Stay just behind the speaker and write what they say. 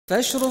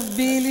فاشرف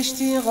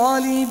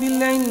بالاشتغال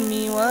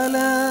بالعلم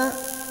ولا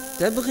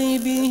تبغي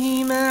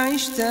به ما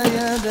عشت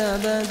يا ذا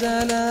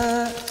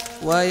بدلا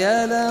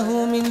ويا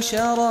له من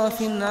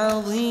شرف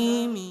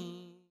عظيم.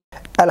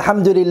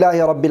 الحمد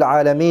لله رب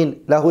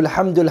العالمين، له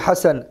الحمد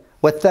الحسن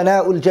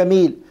والثناء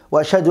الجميل،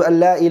 وأشهد أن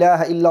لا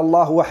إله إلا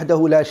الله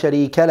وحده لا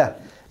شريك له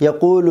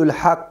يقول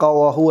الحق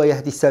وهو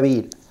يهدي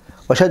السبيل،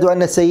 وأشهد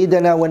أن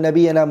سيدنا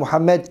ونبينا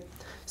محمد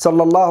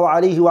صلى الله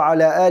عليه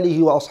وعلى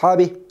آله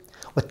وأصحابه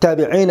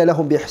والتابعين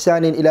لهم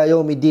بإحسان إلى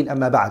يوم الدين.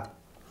 أما بعد.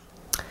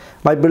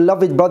 My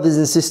beloved brothers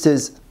and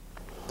sisters,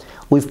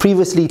 we've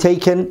previously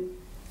taken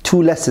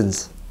two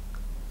lessons.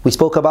 We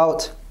spoke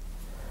about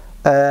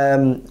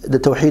the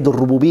Tawheed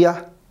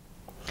Al-Rububiyyah,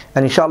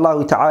 and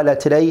inshallah ta'ala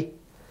today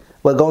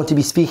we're going to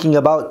be speaking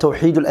about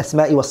Tawheed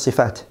Al-Asma'i wa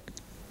Sifat,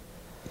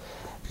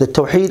 the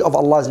Tawheed of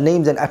Allah's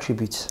names and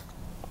attributes,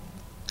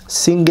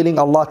 singling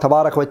Allah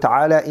Tabarak wa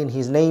Ta'ala in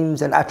His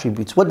names and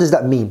attributes. What does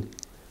that mean?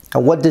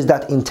 And what does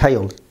that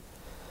entail?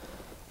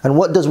 And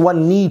what does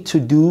one need to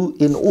do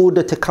in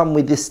order to come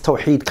with this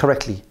Tawheed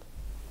correctly?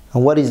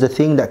 And what is the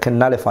thing that can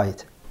nullify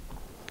it?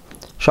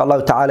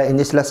 Inshallah ta'ala, in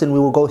this lesson we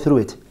will go through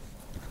it.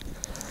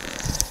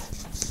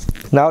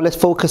 Now let's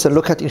focus and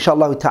look at,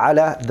 inshallah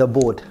ta'ala, the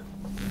board.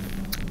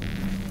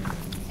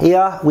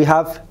 Here we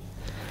have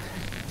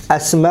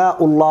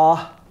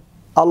Asma'ullah,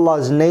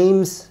 Allah's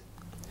names,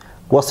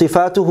 wa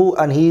sifatuhu,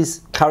 and His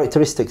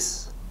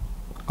characteristics.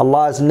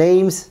 Allah's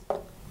names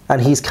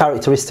and His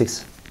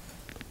characteristics.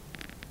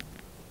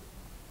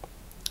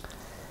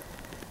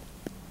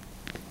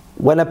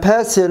 When a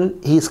person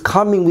is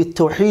coming with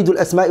Tawheed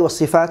al-Asma'i wa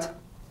Sifat,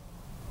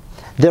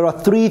 there are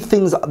three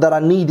things that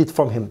are needed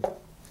from him.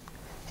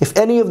 If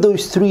any of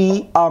those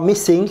three are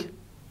missing,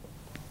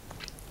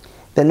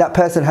 then that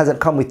person hasn't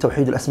come with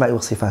Tawheed al-Asma'i wa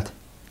Sifat.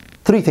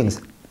 Three things.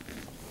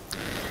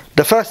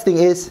 The first thing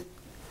is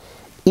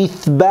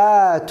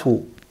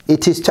إثبات,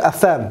 it is to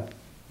affirm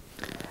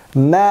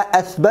ما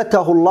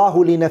أثبته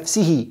الله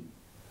لنفسه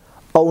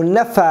أو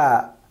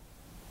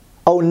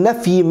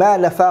نفي ما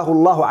نفاه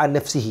الله عن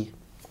نفسه.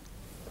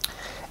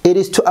 It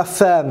is to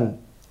affirm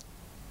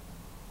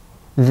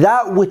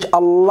that which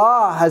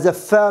Allah has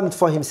affirmed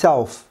for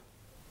Himself,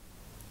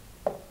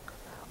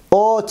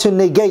 or to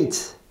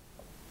negate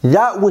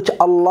that which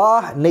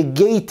Allah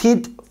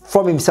negated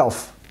from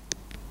Himself.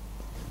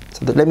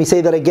 So let me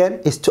say that again,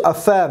 is to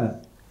affirm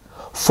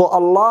for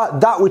Allah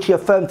that which He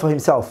affirmed for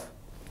Himself.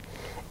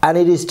 And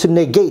it is to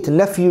negate,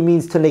 nafyu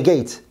means to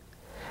negate,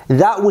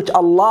 that which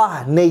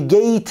Allah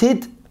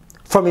negated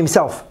from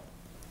Himself,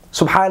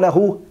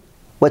 subhanahu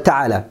wa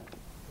ta'ala.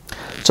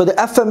 So the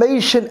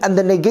affirmation and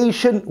the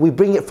negation, we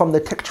bring it from the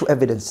textual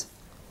evidence.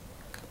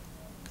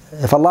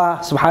 If Allah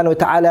subhanahu wa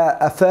ta'ala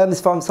affirms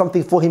from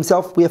something for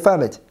Himself, we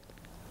affirm it.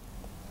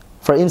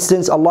 For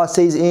instance, Allah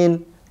says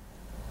in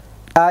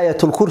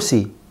Ayatul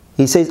Kursi,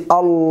 He says,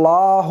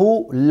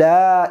 Allahu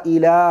la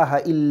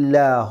ilaha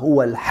illa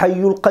huwa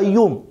al-hayyul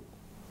qayyum.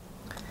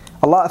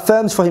 Allah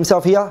affirms for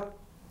Himself here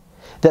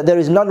that there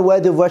is none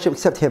worthy of worship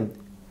except Him.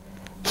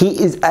 He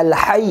is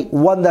al-hayy,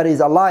 one that is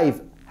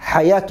alive,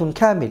 hayatun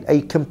kamil,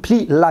 a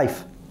complete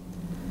life.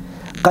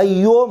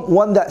 Qayyum,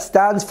 one that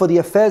stands for the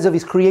affairs of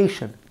His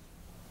creation.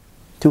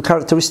 Two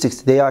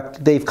characteristics,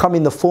 they've come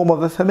in the form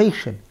of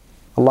affirmation.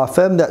 Allah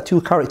affirmed that two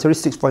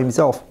characteristics for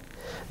Himself.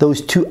 Those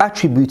two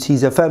attributes,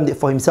 He's affirmed it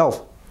for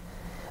Himself.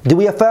 Do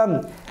we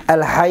affirm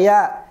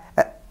al-haya?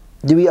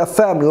 Do we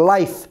affirm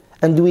life?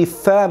 And do we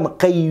affirm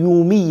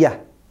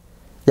qayyumiyyah?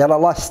 That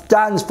Allah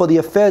stands for the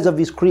affairs of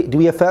His creation. Do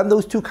we affirm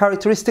those two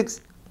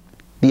characteristics?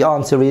 The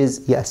answer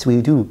is yes,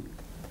 we do.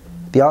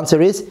 The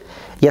answer is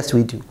yes,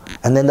 we do.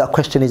 And then the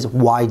question is,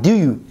 why do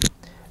you?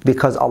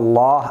 Because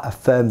Allah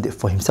affirmed it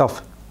for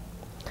Himself.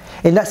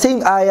 In that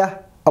same ayah,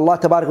 Allah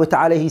Tabarak wa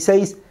Ta'ala, He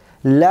says,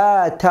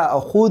 لا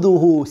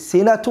تأخذه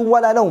سنة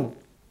ولا نوم.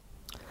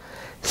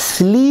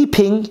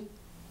 Sleeping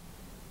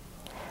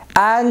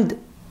and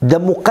the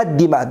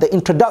muqaddimah, the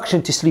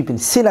introduction to sleeping.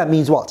 Sina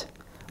means what?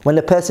 When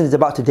the person is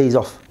about to daze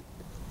off,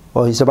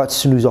 or he's about to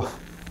snooze off.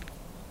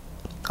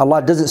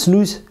 Allah doesn't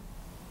snooze,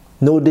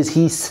 nor does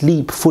He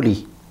sleep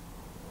fully.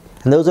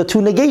 And those are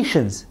two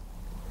negations.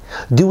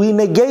 Do we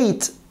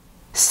negate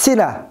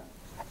sina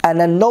and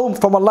a nawm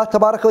from Allah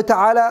Tabaraka wa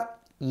Ta'ala?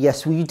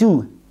 Yes, we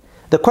do.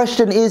 The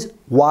question is,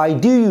 why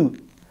do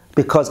you?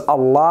 Because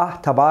Allah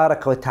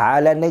Tabaraka wa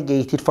Ta'ala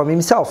negated from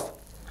Himself.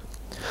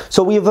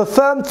 So we have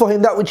affirmed for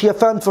Him that which He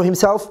affirmed for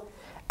Himself,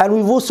 and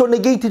we've also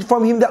negated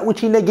from Him that which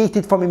He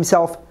negated from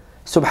Himself,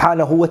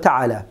 subhanahu wa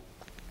ta'ala.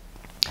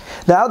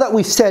 Now that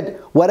we've said,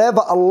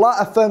 whatever Allah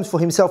affirms for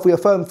Himself, we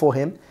affirm for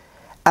Him,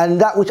 and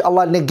that which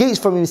Allah negates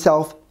from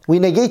Himself, we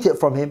negate it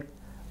from Him.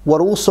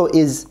 What also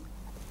is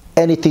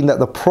anything that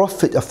the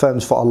Prophet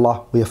affirms for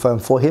Allah, we affirm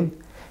for him.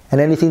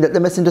 And anything that the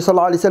Messenger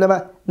sallallahu alaihi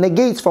wasallam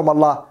negates from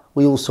Allah,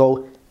 we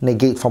also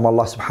negate from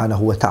Allah subhanahu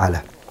wa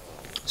ta'ala.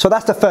 So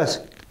that's the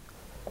first.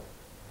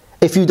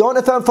 If you don't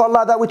affirm for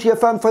Allah that which He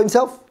affirmed for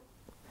Himself,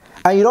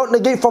 and you don't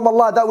negate from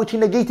Allah that which He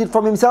negated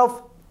from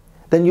Himself,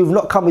 then you've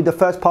not come with the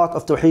first part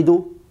of Tawheed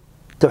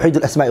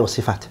al-Asma'i wa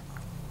Sifat.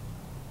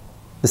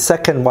 The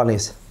second one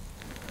is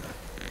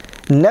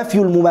نفي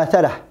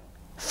المماثلة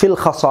في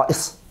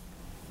الخصائص.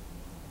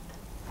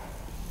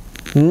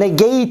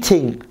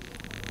 Negating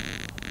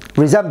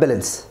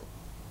resemblance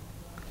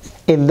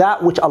in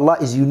that which Allah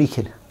is unique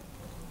in.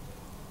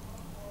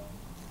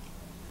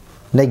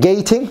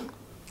 Negating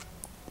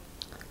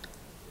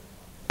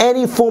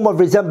any form of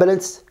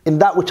resemblance in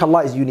that which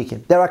Allah is unique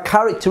in. There are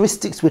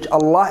characteristics which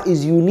Allah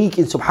is unique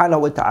in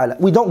subhanahu wa ta'ala.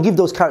 We don't give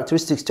those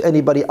characteristics to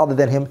anybody other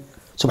than Him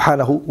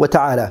subhanahu wa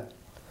ta'ala.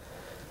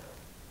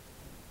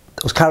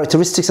 Those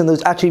characteristics and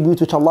those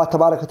attributes which Allah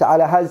tabarak wa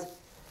ta'ala has,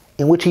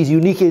 in which He's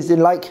unique, is in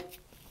like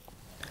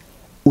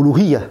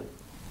uluhiyyah.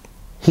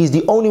 He's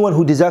the only one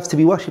who deserves to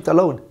be worshipped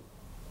alone.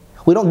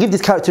 We don't give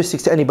these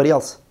characteristics to anybody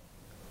else.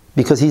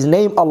 Because His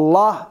name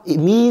Allah, it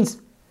means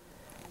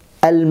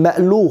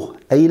Al-Ma'luh,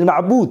 ay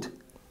al-Ma'bud.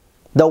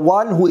 The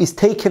one who is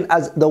taken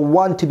as the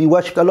one to be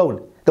worshipped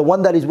alone. The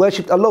one that is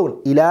worshipped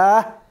alone.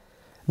 Ilah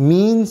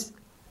means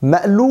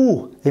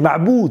Ma'luh, a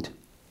Ma'bud.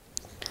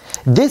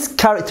 These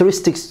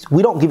characteristics,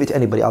 we don't give it to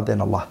anybody other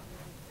than Allah.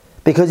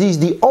 Because He's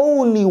the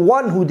only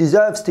one who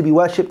deserves to be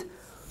worshipped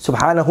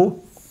subhanahu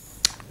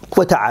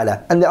wa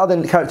ta'ala. And the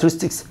other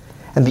characteristics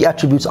and the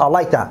attributes are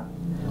like that.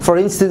 For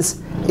instance,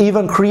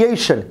 even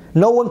creation.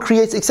 No one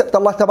creates except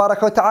Allah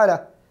tabaraka wa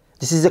ta'ala.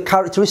 This is a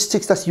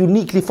characteristic that's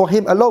uniquely for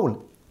Him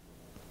alone.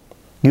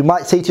 You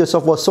might say to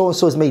yourself, well,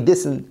 so-and-so has made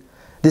this, and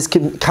this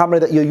camera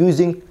that you're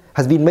using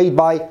has been made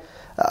by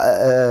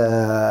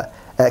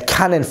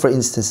Canon, for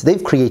instance.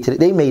 They've created it,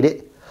 they made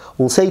it.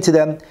 We'll say to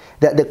them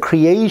that the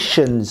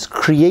creation's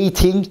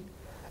creating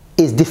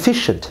is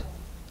deficient,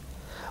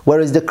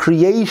 whereas the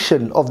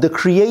creation of the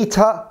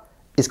Creator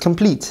is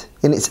complete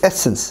in its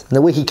essence, in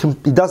the way He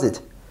does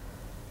it,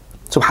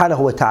 subhanahu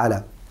wa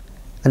ta'ala.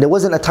 And there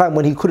wasn't a time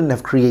when He couldn't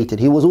have created.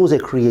 He was always a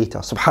creator,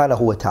 subhanahu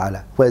wa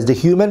ta'ala. Whereas the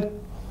human,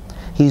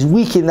 he's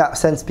weak in that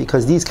sense,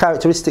 because these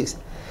characteristics,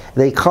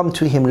 they come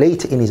to him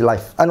later in his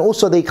life. And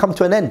also they come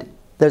to an end.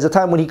 There's a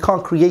time when he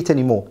can't create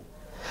anymore.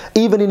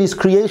 Even in his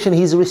creation,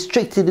 he's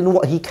restricted in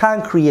what he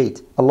can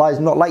create. Allah is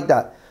not like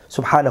that,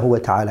 subhanahu wa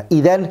ta'ala.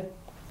 Then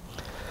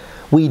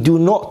we do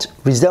not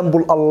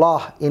resemble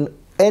Allah in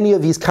any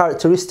of His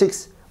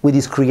characteristics with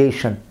His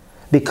creation,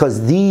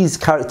 because these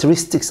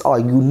characteristics are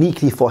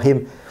uniquely for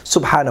Him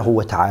subhanahu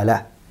wa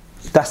ta'ala.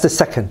 That's the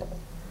second.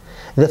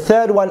 The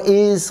third one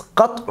is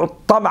قطع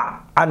الطمع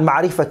عن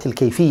معرفة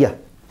الكيفية.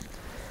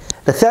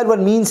 The third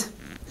one means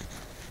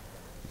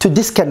to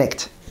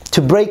disconnect,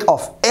 to break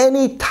off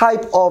any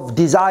type of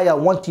desire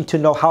wanting to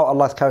know how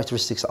Allah's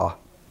characteristics are.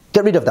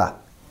 Get rid of that.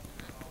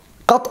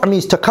 قطع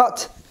means to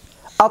cut.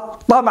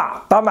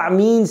 الطمع, طمع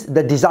means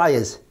the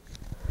desires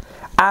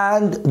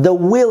and the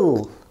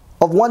will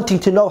of wanting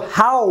to know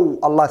how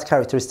Allah's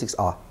characteristics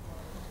are.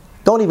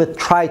 Don't even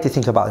try to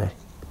think about it,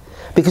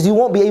 because you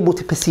won't be able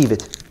to perceive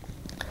it.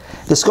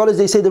 The scholars,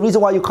 they say the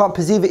reason why you can't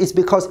perceive it is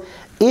because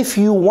if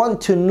you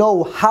want to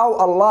know how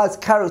Allah's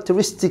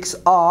characteristics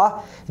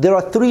are, there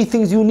are three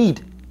things you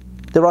need.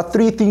 There are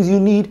three things you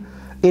need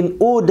in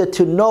order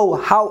to know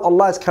how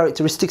Allah's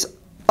characteristics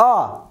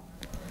are.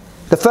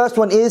 The first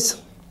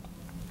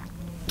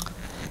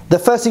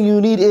thing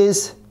you need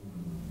is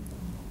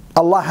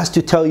Allah has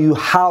to tell you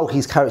how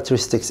His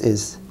characteristics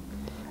is.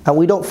 And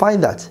we don't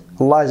find that.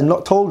 Allah has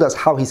not told us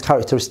how His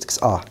characteristics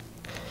are.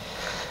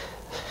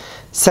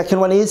 Second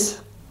one is,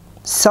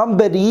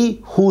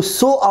 somebody who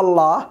saw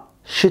Allah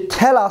should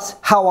tell us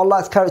how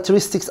Allah's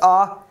characteristics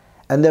are,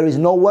 and there is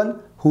no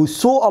one who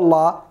saw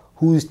Allah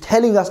who is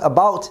telling us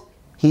about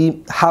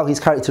how His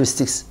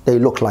characteristics they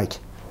look like.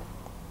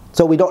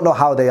 So we don't know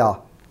how they are.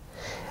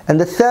 And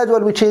the third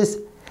one, which is,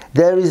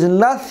 there is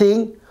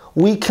nothing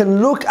we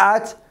can look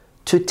at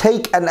to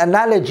take an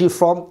analogy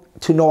from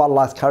to know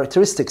Allah's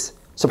characteristics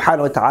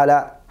subhanahu wa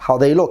ta'ala, how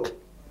they look.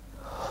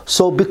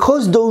 So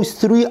because those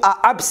three are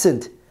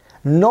absent,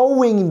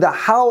 knowing the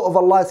how of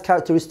Allah's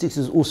characteristics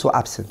is also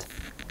absent.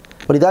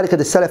 وَلِذَلِكَ the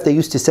salaf, they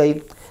used to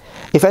say,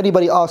 if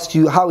anybody asks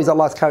you how is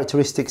Allah's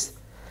characteristics,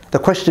 the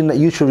question that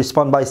you should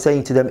respond by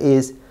saying to them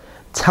is,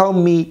 tell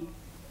me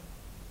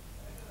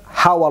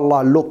how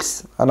Allah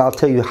looks and I'll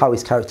tell you how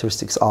His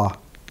characteristics are.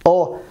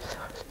 Or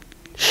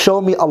show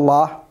me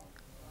Allah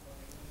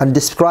and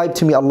describe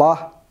to me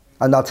Allah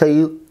and I'll tell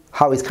you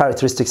how His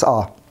characteristics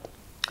are.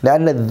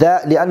 لأن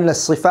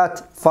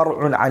الصفات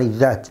فرع عن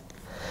الذات.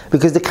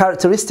 Because the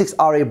characteristics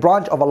are a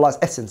branch of Allah's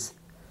essence.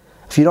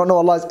 If you don't know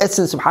Allah's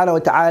essence subhanahu wa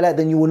ta'ala,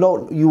 then you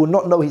will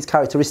not know His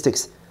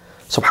characteristics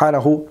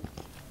subhanahu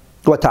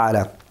wa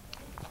ta'ala.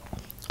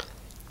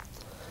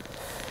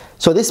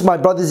 So this, my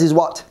brothers, is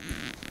what?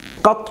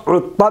 قطع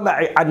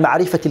الطمع عن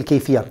معرفة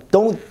الكيفية.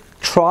 Don't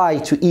try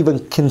to even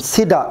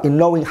consider in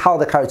knowing how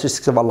the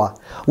characteristics of Allah.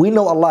 We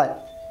know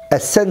Allah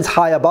ascends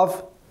high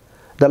above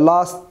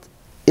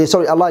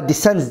Allah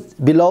descends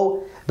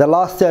below the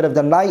last third of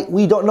the night.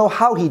 We don't know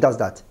how He does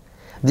that.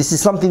 This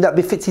is something that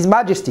befits His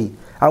majesty,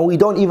 and we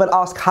don't even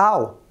ask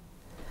how.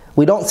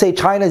 We don't say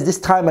China is this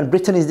time, and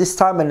Britain is this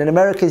time, and in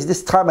America is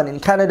this time, and in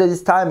Canada is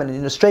this time, and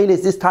in Australia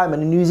is this time,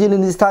 and in New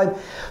Zealand is this time.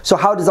 So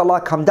how does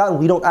Allah come down?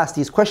 We don't ask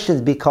these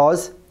questions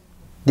because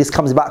This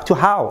comes back to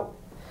how.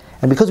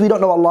 And because we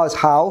don't know Allah's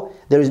how,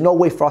 there is no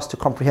way for us to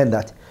comprehend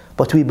that.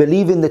 But we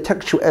believe in the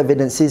textual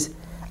evidences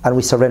and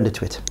we surrender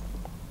to it.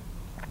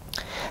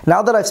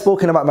 Now that I've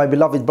spoken about, my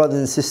beloved brothers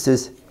and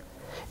sisters,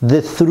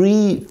 the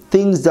three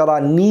things that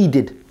are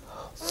needed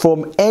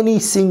from any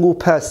single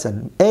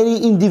person,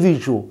 any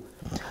individual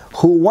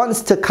who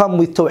wants to come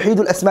with Tawheed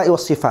al-Asma'i wa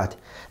Sifat,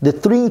 the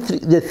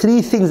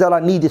three things that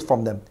are needed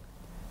from them.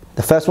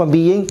 The first one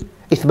being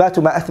إثبات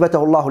ما أثبته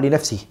الله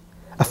لنفسه,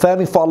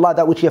 affirming for Allah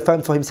that which He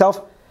affirmed for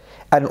Himself,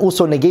 and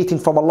also negating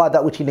from Allah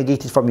that which He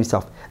negated from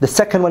Himself. The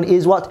second one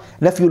is what?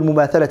 نفي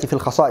المماثلة في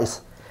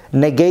الخصائص,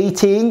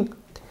 negating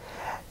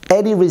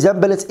any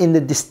resemblance in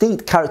the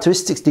distinct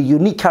characteristics, the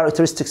unique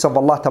characteristics of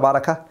Allah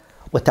Tabaraka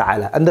wa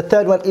Ta'ala. And the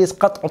third one is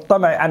قطع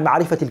الطمع عن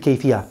معرفة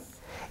الكيفية,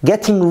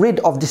 getting rid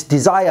of this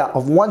desire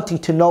of wanting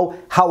to know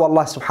how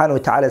Allah Subhanahu wa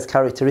Ta'ala's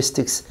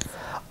characteristics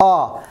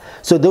are.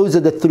 So those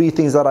are the three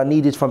things that are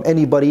needed from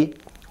anybody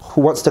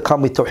who wants to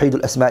come with Tawheed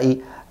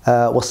al-Asma'i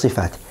wa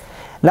Sifat.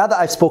 Now that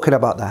I've spoken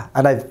about that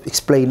and I've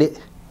explained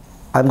it,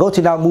 I'm going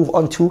to now move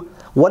on to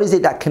what is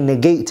it that can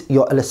negate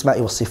your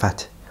al-Asma'i wa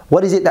Sifat.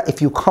 What is it that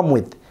if you come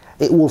with,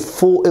 it will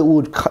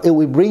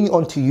bring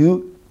onto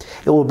you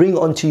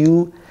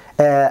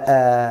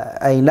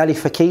a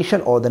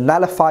nullification or the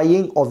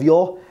nullifying of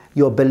your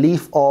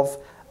belief of,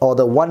 or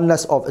the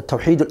oneness of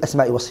Tawheed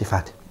al-Asma'i wa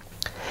Sifat.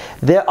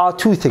 There are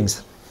two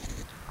things.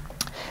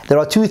 There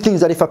are two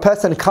things that if a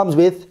person comes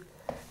with,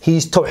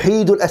 his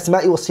Tawheed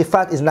al-Asma'i wa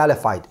Sifat is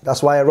nullified.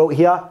 That's why I wrote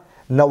here,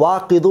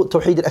 Nawaqidu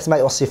Tawheed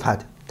al-Asma'i wa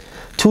Sifat.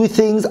 Two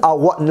things are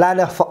what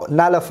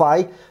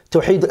nullify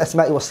Tawheed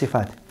al-Asma'i wa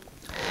Sifat.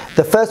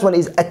 The first one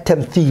is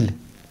at-tamthil.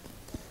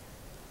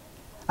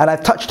 And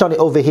I've touched on it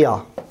over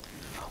here,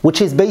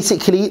 which is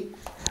basically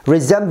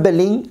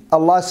resembling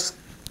Allah's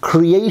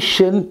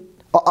creation,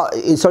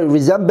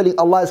 resembling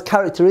Allah's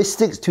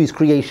characteristics to His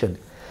creation.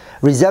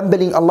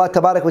 Resembling Allah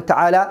Tabarak wa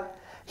Ta'ala,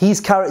 His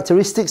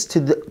characteristics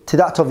to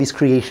that of His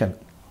creation.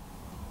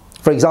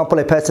 For example,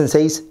 a person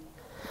says,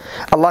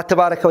 Allah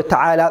Tabarak wa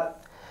Ta'ala,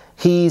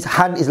 His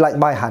hand is like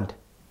my hand.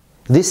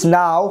 This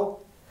now,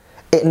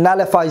 it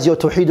nullifies your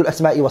Tawheed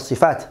al-Asma'i wa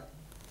Sifat.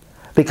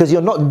 Because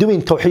you're not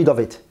doing Tawheed of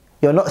it.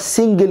 You're not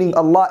singling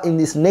Allah in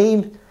this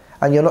name,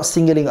 and you're not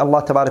singling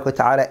Allah Tabarak wa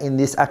Ta'ala in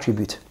this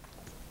attribute.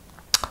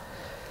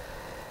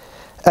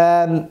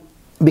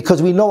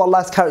 Because we know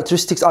Allah's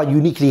characteristics are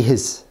uniquely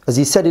His. As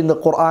He said in the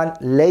Quran,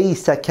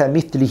 لَيْسَ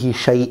كَمِثْلِهِ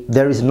شَيْءٍ,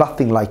 there is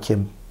nothing like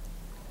Him.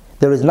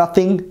 There is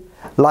nothing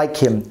like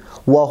Him.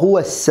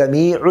 وَهُوَ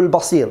السَّمِيعُ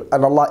الْبَصِيرُ,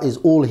 and Allah is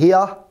all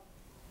hear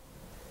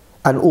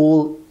and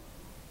all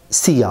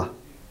seer.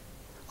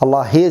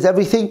 Allah hears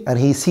everything and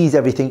He sees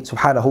everything,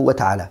 subhanahu wa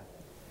ta'ala.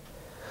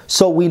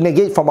 So we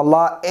negate from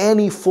Allah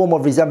any form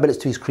of resemblance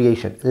to His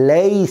creation.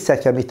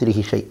 لَيْسَ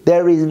كَمِثْلِهِ شَيْءٍ,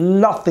 there is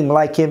nothing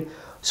like Him,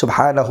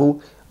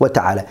 subhanahu wa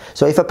ta'ala.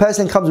 So if a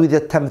person comes with a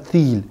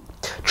tamthil,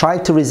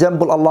 trying to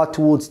resemble Allah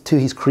to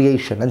His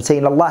creation, and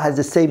saying Allah has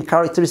the same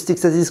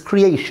characteristics as His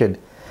creation,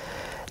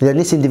 then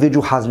this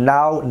individual has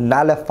now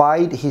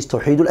nullified his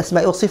Tawheed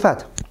al-Asma'i wa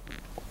Sifat.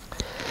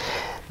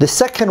 The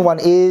second one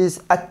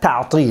is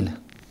at-ta'til.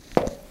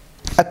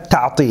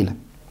 At-ta'til.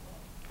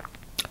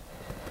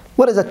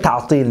 What does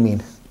at-ta'til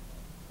mean?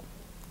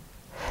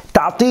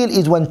 Ta'til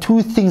is when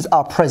two things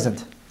are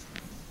present.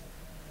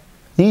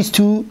 These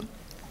two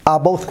are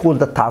both called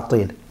the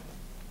ta'til.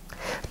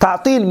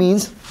 Ta'til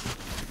means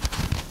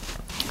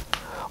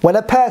when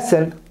a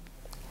person,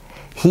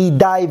 he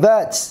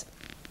diverts.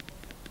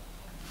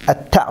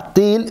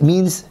 At-ta'til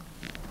means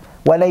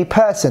when a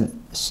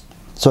person,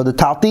 so the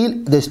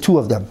ta'til, there's two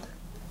of them.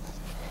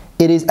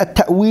 It is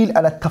at-ta'wil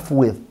and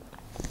at-tafwid.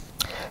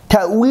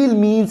 Ta'wil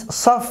means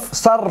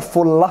صرف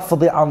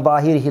اللفظ عن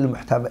ظاهره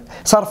المحتمل.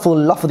 صرف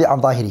اللفظ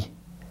عن ظاهره.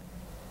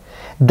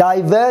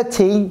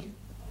 Diverting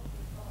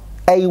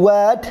a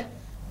word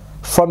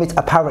from its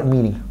apparent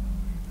meaning.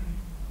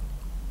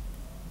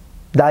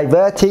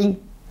 Diverting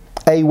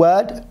a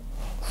word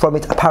from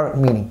its apparent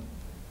meaning.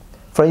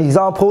 For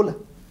example,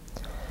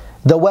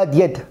 the word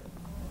yad.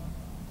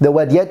 The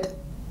word yad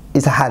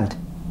is a hand.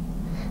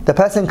 The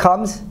person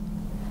comes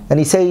and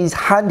he says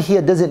hand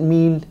here doesn't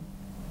mean,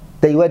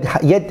 the word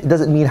yad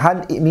doesn't mean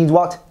hand, it means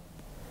what?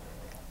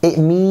 It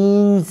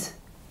means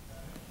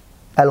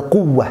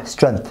al-quwwah,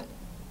 strength.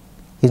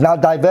 He's now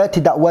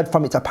diverted that word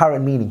from its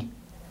apparent meaning.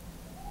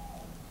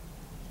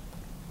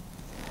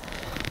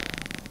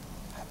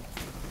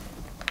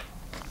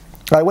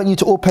 I want you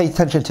to all pay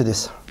attention to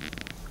this.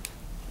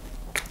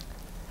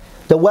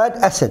 The word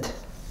asad.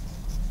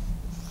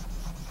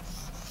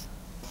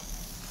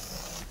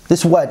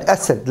 This word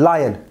asad,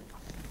 lion.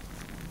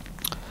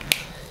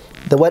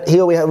 The word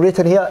here we have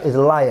written here is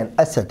lion,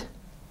 asad.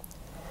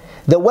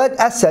 The word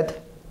asad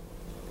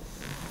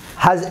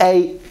has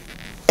a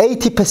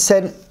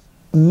 80%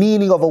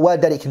 meaning of a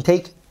word that it can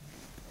take,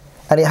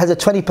 and it has a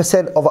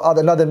 20% of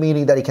another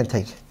meaning that it can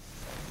take.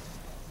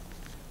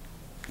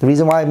 The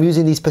reason why I'm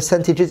using these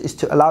percentages is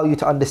to allow you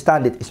to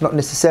understand it. It's not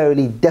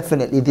necessarily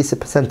definitely this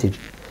percentage,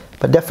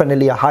 but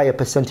definitely a higher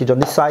percentage on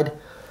this side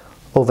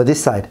over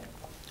this side.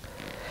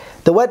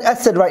 The word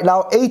asad right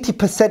now,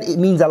 80% it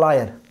means a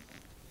lion.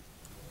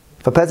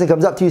 If a person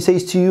comes up to you,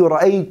 says to you,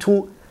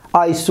 Ra'aytu,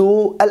 I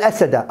saw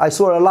al-asada, I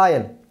saw a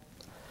lion.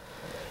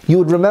 You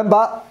would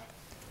remember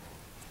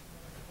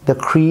the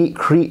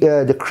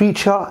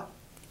creature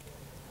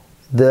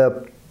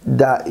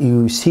that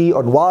you see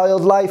on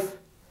wildlife,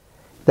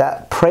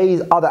 that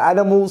preys other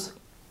animals,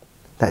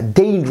 that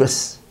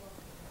dangerous,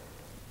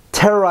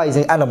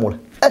 terrorizing animal,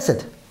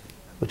 asad,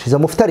 which is a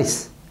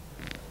muftaris.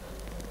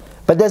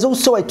 But there's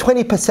also a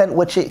 20%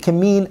 which it can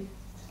mean,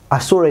 I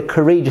saw a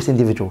courageous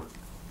individual,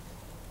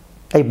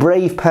 a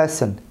brave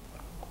person.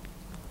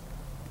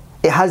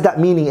 It has that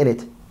meaning in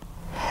it.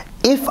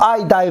 If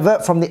I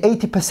divert from the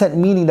 80%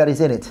 meaning that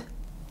is in it,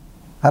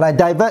 and I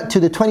divert to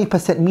the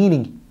 20%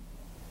 meaning,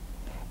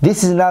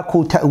 this is now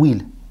called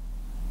ta'wil.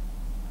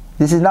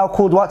 This is now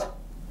called what?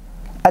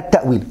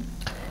 At-ta'wil.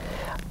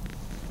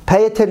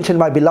 Pay attention,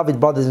 my beloved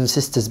brothers and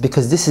sisters,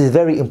 because this is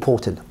very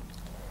important.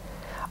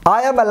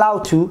 I am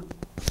allowed to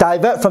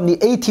divert from the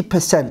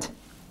 80%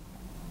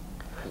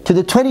 to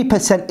the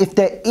 20% if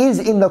there is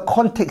in the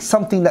context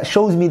something that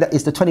shows me that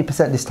it's the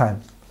 20% this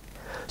time.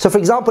 So for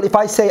example, if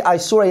I say I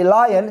saw a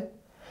lion,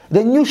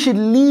 then you should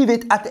leave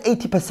it at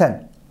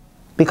 80%,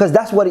 because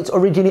that's what it's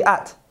originally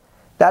at.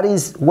 That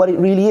is what it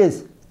really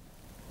is.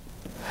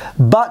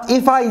 But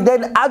if I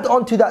then add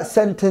on to that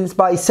sentence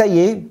by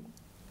saying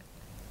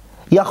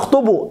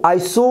يَخْطُبُ, I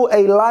saw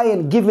a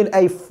lion giving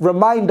a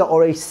reminder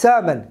or a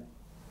sermon,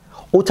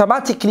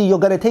 automatically you're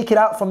going to take it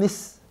out from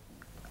this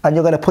and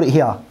you're going to put it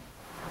here.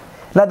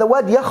 Now the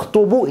word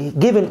يَخْطُبُ,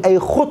 given a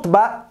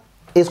khutbah,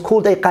 is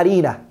called a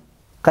qarina.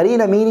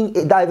 Qarina meaning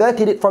it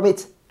diverted it from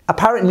its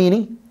apparent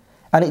meaning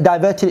and it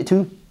diverted it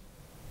to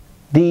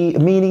the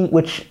meaning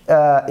which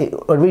it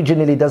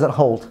originally doesn't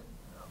hold,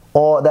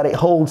 or that it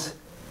holds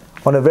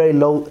on a very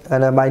low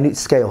and a minute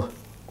scale.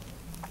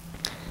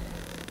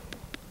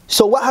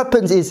 So what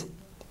happens is,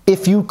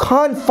 if you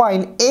can't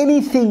find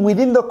anything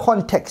within the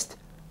context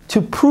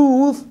to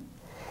prove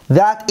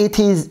that it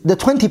is the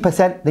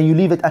 20%, then you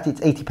leave it at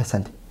its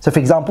 80%. So for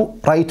example,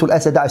 Ra'aytu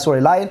al-asad, I saw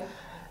a lion.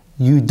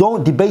 You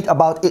don't debate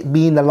about it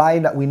being the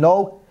lion that we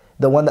know,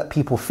 the one that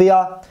people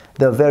fear,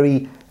 the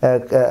very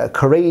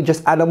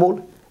courageous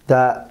animal,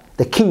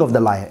 the king of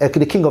the lion,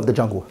 the king of the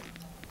jungle.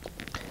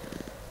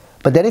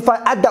 But then if I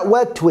add that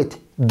word to it,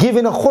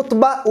 giving a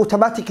khutbah,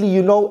 automatically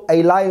you know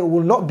a lion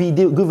will not be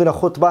giving a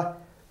khutbah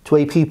to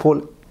a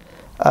people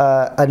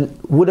and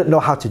wouldn't know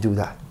how to do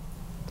that.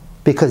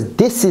 Because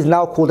this is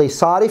now called a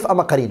sarif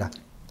ama qarina.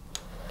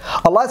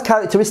 Allah's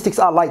characteristics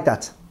are like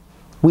that.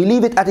 We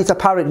leave it at its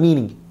apparent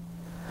meaning,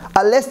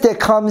 unless there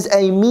comes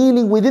a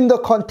meaning within the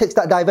context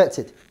that diverts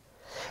it.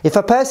 If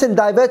a person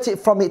diverts it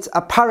from its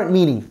apparent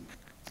meaning,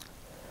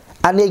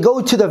 and they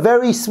go to the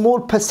very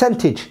small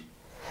percentage,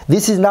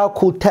 this is now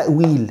called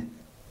ta'wil.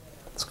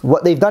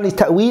 What they've done is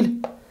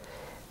ta'wil.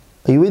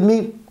 Are you with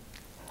me?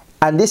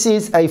 And this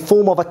is a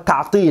form of a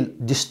ta'til,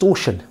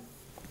 distortion.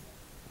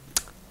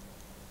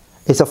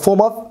 It's a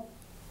form of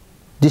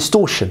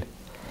distortion.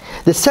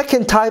 The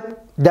second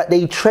type that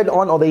they tread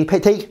on or they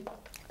take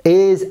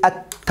is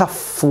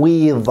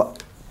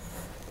at-tafweed.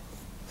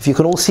 If you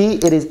can all see,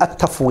 it is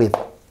at-tafweed.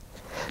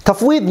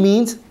 Tafweed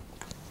means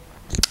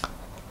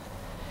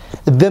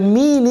the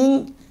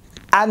meaning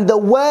and the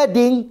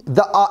wording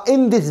that are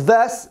in this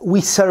verse, we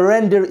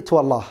surrender it to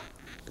Allah.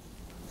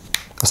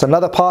 That's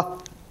another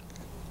path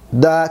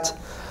that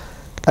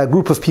a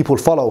group of people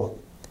follow.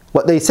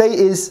 What they say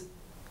is,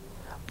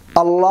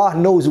 Allah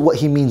knows what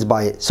He means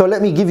by it. So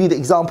let me give you the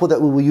example that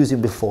we were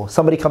using before.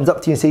 Somebody comes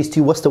up to you and says to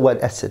you, what's the word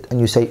asad? And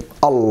you say,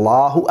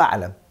 Allahu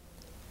A'lam.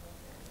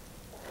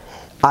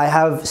 I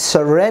have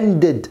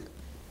surrendered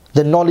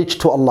the knowledge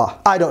to Allah.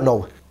 I don't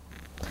know.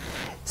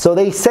 So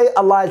they say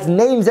Allah's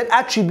names and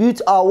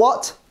attributes are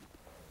what?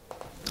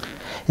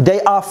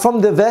 They are from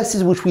the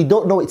verses which we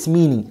don't know its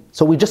meaning.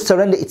 So we just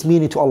surrender its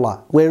meaning to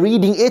Allah. We're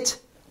reading it,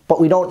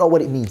 but we don't know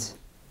what it means.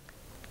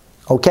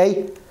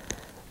 Okay?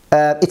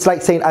 It's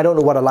like saying, I don't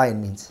know what a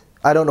lion means.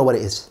 I don't know what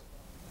it is.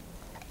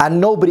 And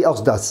nobody else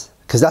does.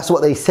 Because that's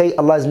what they say,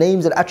 Allah's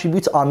names and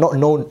attributes are not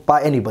known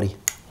by anybody.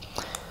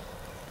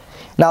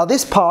 Now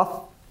this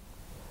path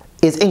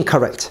is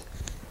incorrect.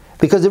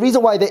 Because the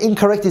reason why they're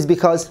incorrect is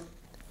because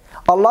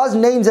Allah's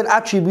names and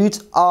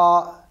attributes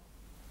are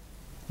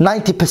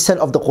 90%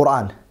 of the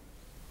Quran.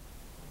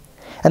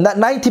 And that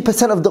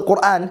 90% of the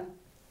Quran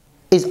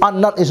is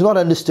not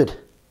understood.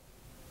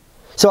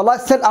 So Allah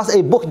sent us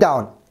a book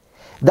down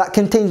that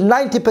contains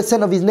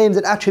 90% of His names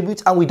and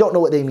attributes, and we don't know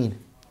what they mean.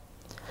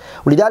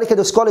 ولذلك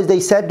the scholars, they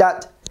said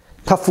that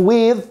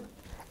tafweed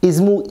is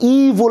more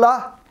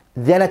eviler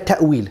than a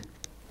ta'wil.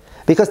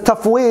 Because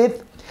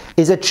tafweed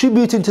is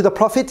attributing to the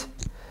Prophet,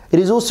 it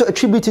is also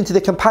attributing to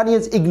the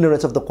companions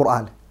ignorance of the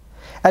Quran.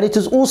 And it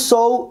is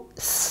also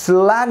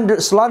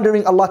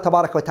slandering Allah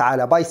Tabarak wa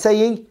Ta'ala by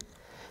saying,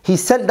 He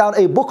sent down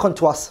a book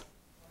unto us.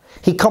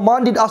 He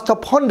commanded us to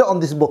ponder on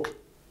this book.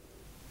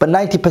 But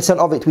 90%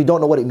 of it, we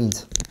don't know what it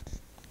means.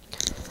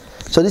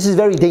 So this is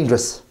very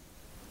dangerous.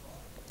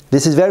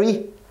 This is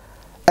very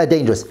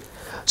dangerous.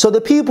 So the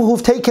people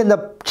who've taken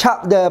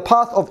the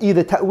path of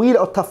either ta'wil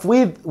or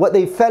tafweed, what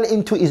they fell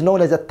into is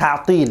known as a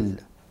ta'til.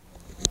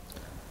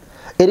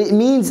 It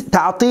means,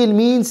 ta'til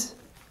means,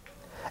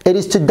 it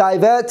is to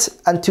divert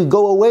and to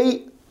go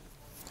away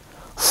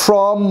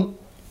from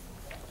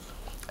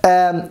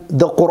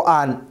the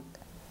Quran.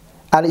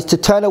 And it's to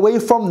turn away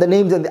from the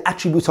names and the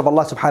attributes of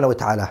Allah subhanahu wa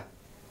ta'ala.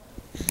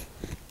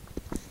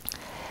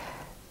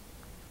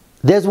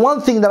 There's one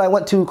thing that I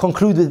want to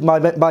conclude with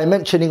by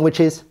mentioning, which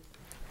is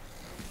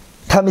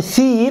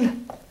tamtheel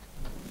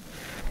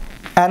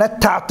and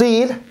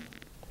at-ta'til.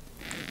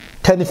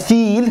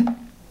 Tamtheel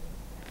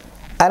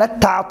and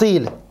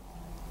at-ta'til.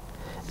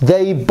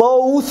 They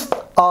both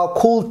are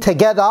called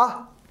together.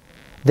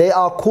 They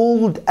are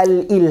called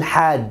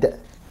al-ilhad.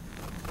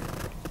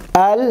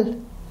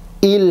 Al-ilhad.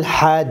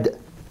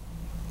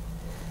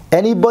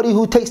 Anybody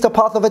who takes the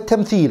path of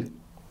at-tamtheel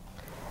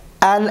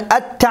and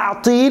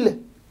at-ta'til,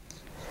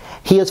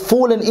 he has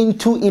fallen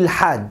into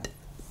ilhad.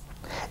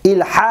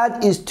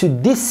 Ilhad is to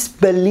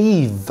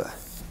disbelieve.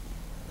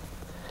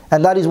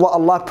 And that is what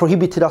Allah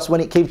prohibited us when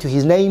it came to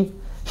His name.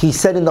 He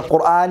said in the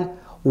Quran,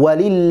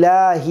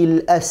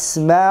 وَلِلَّهِ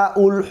الْأَسْمَاءُ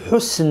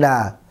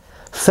الْحُسْنَى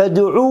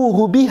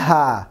فَادْعُوهُ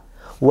بِهَا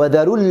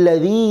وَذَرُوا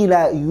الَّذِينَ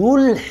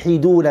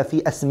يُلْحِدُونَ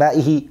فِي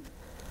أَسْمَائِهِ.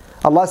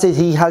 Allah says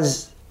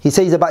He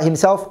says about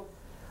Himself,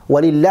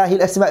 وَلِلَّهِ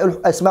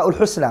الْأَسْمَاءُ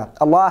الْحُسْنَى.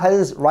 Allah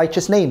has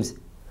righteous names.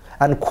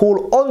 And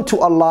call on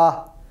to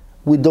Allah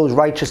with those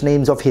righteous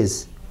names of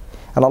His.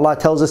 And Allah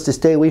tells us to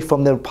stay away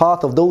from the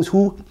path of those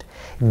who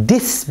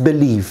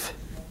disbelieve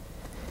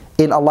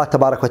in Allah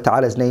Tabarak wa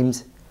Ta'ala's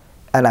names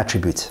and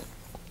attributes.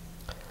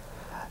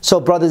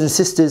 So brothers and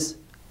sisters,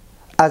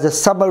 as a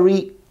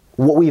summary,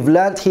 what we've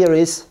learnt here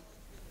is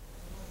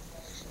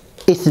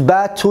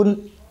إثبات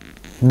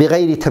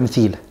بغير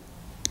تمثيل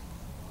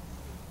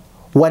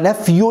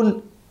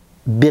ونفي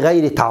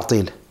بغير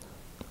تعطيل.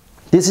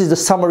 This is the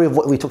summary of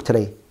what we took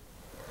today.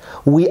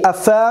 We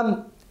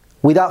affirm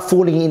without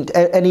falling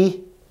into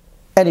any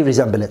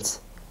resemblance.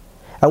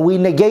 And we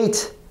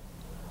negate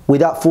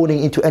without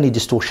falling into any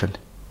distortion.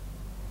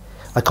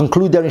 I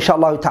conclude there,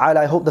 inshallah ta'ala.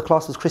 I hope the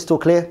class was crystal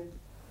clear.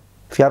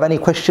 If you have any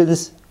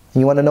questions and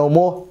you want to know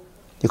more,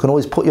 you can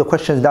always put your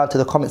questions down to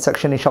the comment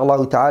section,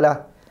 inshallah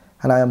ta'ala.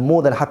 And I am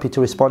more than happy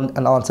to respond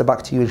and answer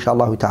back to you,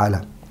 inshallah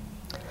ta'ala.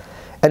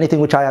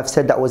 Anything which I have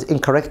said that was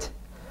incorrect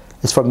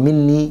is from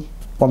minni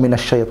wa min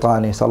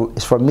ash-shaytan.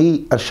 It's from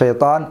me and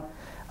shaytan.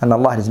 And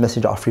Allah and His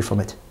Messenger are free from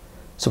it.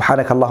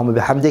 Subhanak Allahumma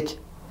bihamdik.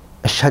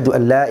 Ashhadu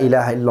an la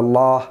ilaha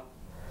illallah.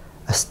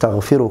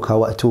 Astaghfiruka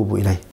wa atubu ilayh.